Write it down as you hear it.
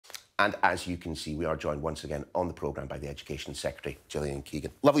And as you can see, we are joined once again on the programme by the Education Secretary, Gillian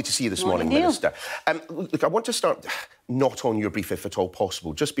Keegan. Lovely to see you this morning, Minister. Look, I want to start not on your brief, if at all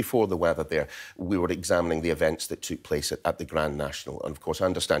possible. Just before the weather there, we were examining the events that took place at the Grand National. And, of course, I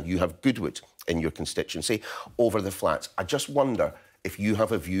understand you have Goodwood in your constituency over the flats. I just wonder if you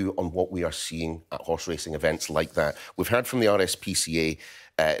have a view on what we are seeing at horse racing events like that. We've heard from the RSPCA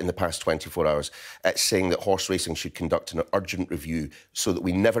in the past 24 hours saying that horse racing should conduct an urgent review so that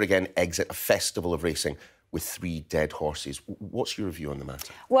we never again exit a festival of racing with 3 dead horses. What's your view on the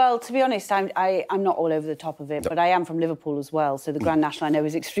matter? Well, to be honest, I'm not all over the top of it, but I am from Liverpool as well, so the Grand National I know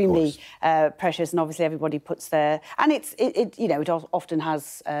is extremely precious, and obviously everybody puts their... And it you know, it often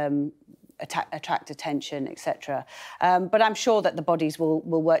has... attract attention, etc. But I'm sure that the bodies will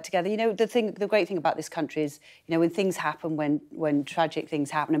work together. You know, the great thing about this country is, you know, when things happen, when tragic things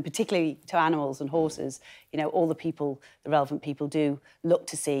happen, and particularly to animals and horses, you know, all the relevant people do look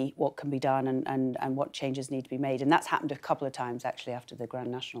to see what can be done and what changes need to be made. And that's happened a couple of times, actually, after the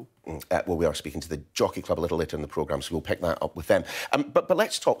Grand National. Well, we are speaking to the Jockey Club a little later in the programme, so we'll pick that up with them. But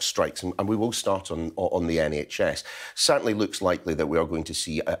let's talk strikes, and we will start on the NHS. Certainly looks likely that we are going to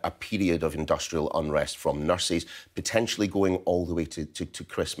see a period of industrial unrest from nurses, potentially going all the way to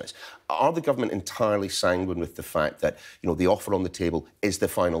Christmas. Are the government entirely sanguine with the fact that, you know, the offer on the table is the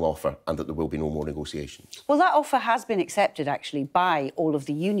final offer and that there will be no more negotiations? Well, that offer has been accepted, actually, by all of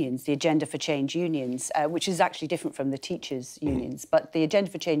the unions, the Agenda for Change unions, which is actually different from the teachers' unions. But the Agenda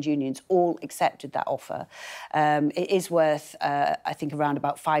for Change unions all accepted that offer. It is worth, I think, around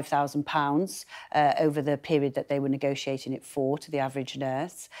about £5,000 over the period that they were negotiating it for, to the average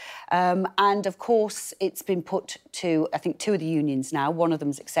nurse. And, of course, it's been put to, I think, 2 of the unions now. One of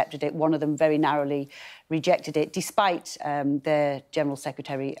them's accepted it, one of them very narrowly rejected it, despite their General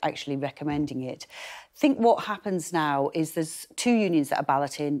Secretary actually recommending it. I think what happens now is there's 2 unions that are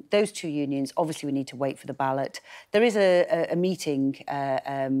balloting. Those 2 unions, obviously, we need to wait for the ballot. There is a meeting,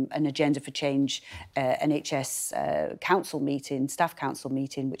 an Agenda for Change NHS council meeting, staff council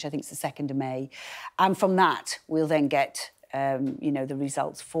meeting, which I think is the 2nd of May. And from that, we'll then get you know, the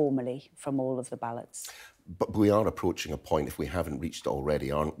results formally from all of the ballots. But we are approaching a point, if we haven't reached it already,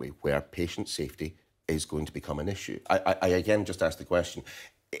 aren't we, where patient safety is going to become an issue. I again just ask the question,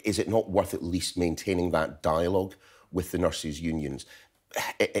 is it not worth at least maintaining that dialogue with the nurses' unions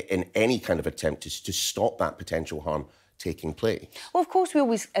in any kind of attempt to stop that potential harm taking place? Well, of course, we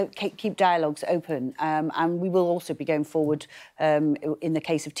always keep dialogues open, and we will also be going forward in the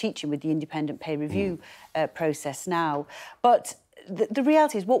case of teaching with the independent pay review process now. But the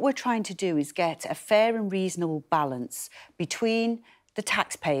reality is what we're trying to do is get a fair and reasonable balance between the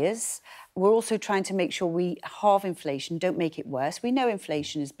taxpayers. We're also trying to make sure we halve inflation, don't make it worse. We know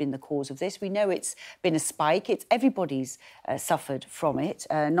inflation has been the cause of this. We know it's been a spike. Everybody's suffered from it,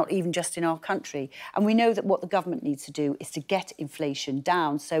 not even just in our country. And we know that what the government needs to do is to get inflation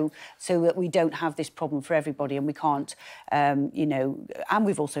down so that we don't have this problem for everybody, and we can't, you know... And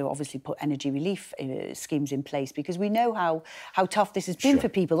we've also obviously put energy relief schemes in place because we know how tough this has been for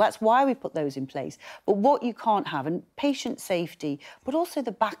people. That's why we put those in place. But what you can't have, and patient safety, but also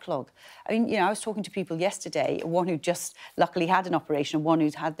the backlog. I mean, you know, I was talking to people yesterday, one who just luckily had an operation and one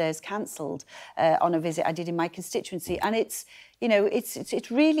who's had theirs cancelled on a visit I did in my constituency. And it's, you know,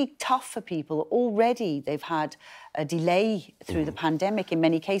 it's really tough for people. Already they've had a delay through the pandemic in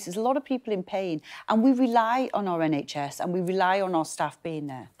many cases, a lot of people in pain. And we rely on our NHS and we rely on our staff being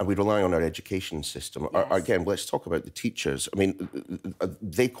there. And we rely on our education system. Yes. Again, let's talk about the teachers. I mean,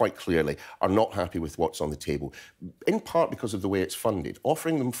 they quite clearly are not happy with what's on the table, in part because of the way it's funded.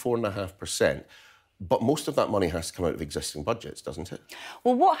 Offering them 4.5%, but most of that money has to come out of existing budgets, doesn't it?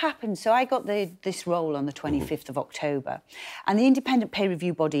 Well, what happened... So I got this role on the 25th of October, and the independent pay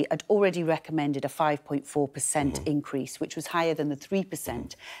review body had already recommended a 5.4% increase, which was higher than the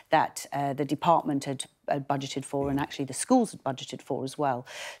 3% that the department had budgeted for, and actually the schools had budgeted for as well.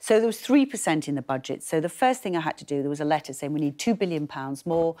 So there was 3% in the budget. So the first thing I had to do, there was a letter saying we need £2 billion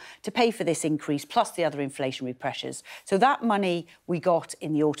more to pay for this increase, plus the other inflationary pressures. So that money we got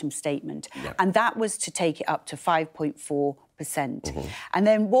in the autumn statement, and that was to take it up to 5.4%. And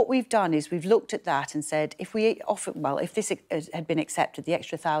then what we've done is we've looked at that and said, if we offer, well, if this had been accepted, the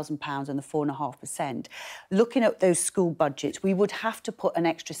extra £1,000 and the 4.5%, looking at those school budgets, we would have to put an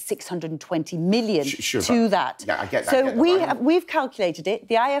extra 620 million to that. Yeah, I get that. So we've calculated it.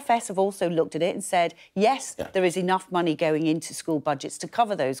 The IFS have also looked at it and said, yes, there is enough money going into school budgets to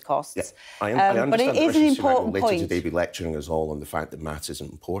cover those costs. Yeah. I understand but it is an important point. Later today be lecturing us all on the fact that maths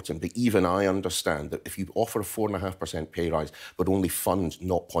isn't important, but even I understand that if you offer a 4.5% pay rise subsidise, but only fund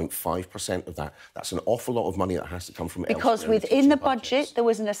 0.5% of that. That's an awful lot of money that has to come from because elsewhere within the budget, budgets. there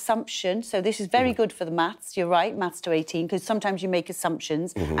was an assumption, so this is very good for the maths, you're right, maths to 18, because sometimes you make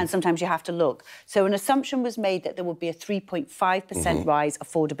assumptions and sometimes you have to look. So an assumption was made that there would be a 3.5% rise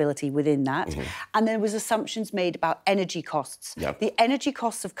affordability within that, and there was assumptions made about energy costs. Yep. The energy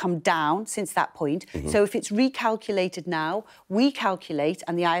costs have come down since that point, so if it's recalculated now, we calculate,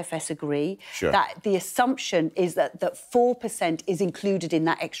 and the IFS agree, that the assumption is that 4% is included in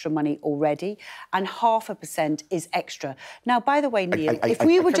that extra money already, and 0.5% is extra. Now, by the way, Neil, if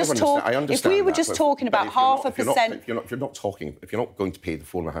we were just talking about 0.5%, if you're not going to pay the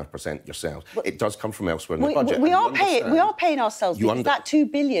 4.5% yourselves, it does come from elsewhere in the budget. We are paying ourselves, because that 2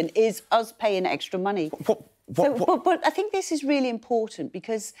 billion is us paying extra money. But I think this is really important,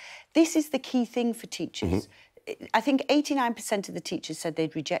 because this is the key thing for teachers. I think 89% of the teachers said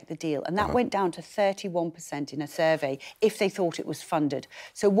they'd reject the deal, and that went down to 31% in a survey if they thought it was funded.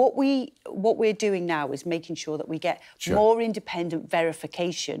 So what we're doing now is making sure that we get more independent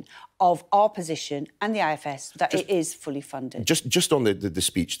verification of our position and the IFS that it is fully funded. Just on the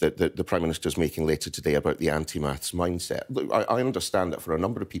speech that the Prime Minister's making later today about the anti-maths mindset, look, I understand that for a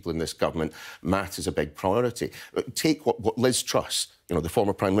number of people in this government, maths is a big priority. Take what Liz Truss, the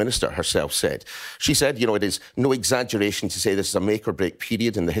former Prime Minister herself said. She said, it is no exaggeration to say this is a make-or-break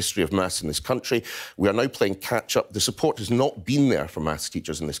period in the history of maths in this country. We are now playing catch-up. The support has not been there for maths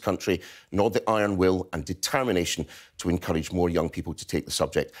teachers in this country, nor the iron will and determination to encourage more young people to take the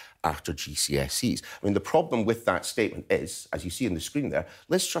subject after GCSEs. I mean, the problem with that statement is, as you see on the screen there,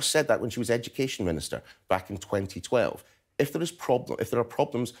 Liz Truss said that when she was Education Minister back in 2012. If there are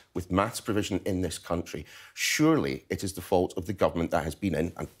problems with maths provision in this country, surely it is the fault of the government that has been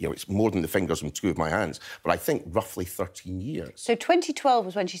in, and it's more than the fingers on two of my hands, but I think roughly 13 years. So 2012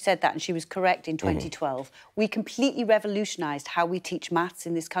 was when she said that, and she was correct in 2012. We completely revolutionised how we teach maths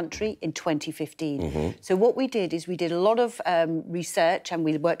in this country in 2015. So what we did is we did a lot of research, and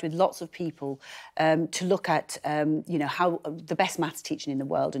we worked with lots of people to look at, how the best maths teaching in the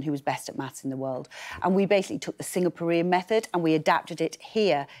world and who was best at maths in the world. And we basically took the Singaporean method and we adapted it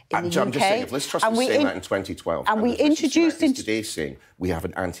here in the UK. I'm just saying, if Liz Truss was saying that in 2012, and we introduced into today saying we have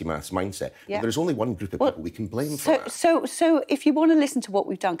an anti-maths mindset, but there's only one group of people we can blame for that. So if you want to listen to what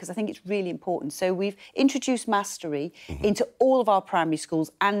we've done, because I think it's really important, so we've introduced mastery into all of our primary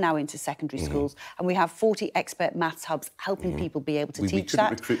schools and now into secondary schools, and we have 40 expert maths hubs helping people be able to teach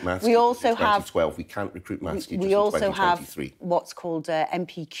that. Recruit maths we also in 2012. We can't recruit maths teachers we also in 2023. have what's called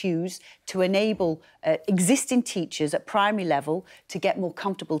MPQs to enable existing teachers at primary level to get more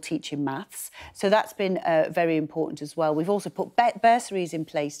comfortable teaching maths. So that's been very important as well. We've also put bursaries in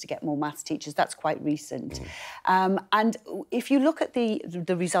place to get more maths teachers. That's quite recent. And if you look at the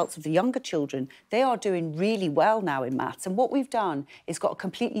results of the younger children, they are doing really well now in maths. And what we've done is got a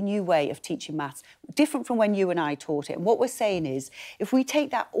completely new way of teaching maths, different from when you and I taught it. And what we're saying is, if we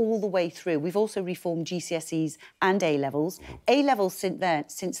take that all the way through, we've also reformed GCSEs and A-levels. A-levels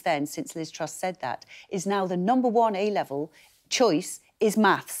since Liz Truss said that, is now the #1 A-level choice is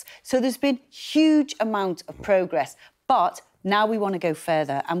maths. So there's been huge amount of progress, but now we want to go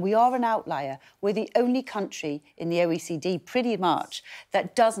further, and we are an outlier. We're the only country in the OECD, pretty much,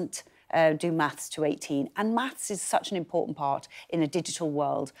 that doesn't do maths to 18. And maths is such an important part in a digital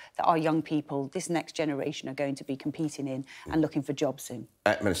world that our young people, this next generation, are going to be competing in and looking for jobs in.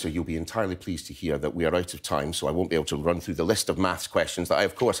 Minister, you'll be entirely pleased to hear that we are out of time, so I won't be able to run through the list of maths questions that I,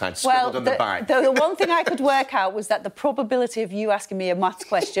 of course, had scribbled on the back. The one thing I could work out was that the probability of you asking me a maths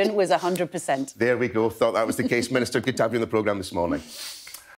question was 100%. There we go. Thought that was the case. Minister, good to have you on the programme this morning.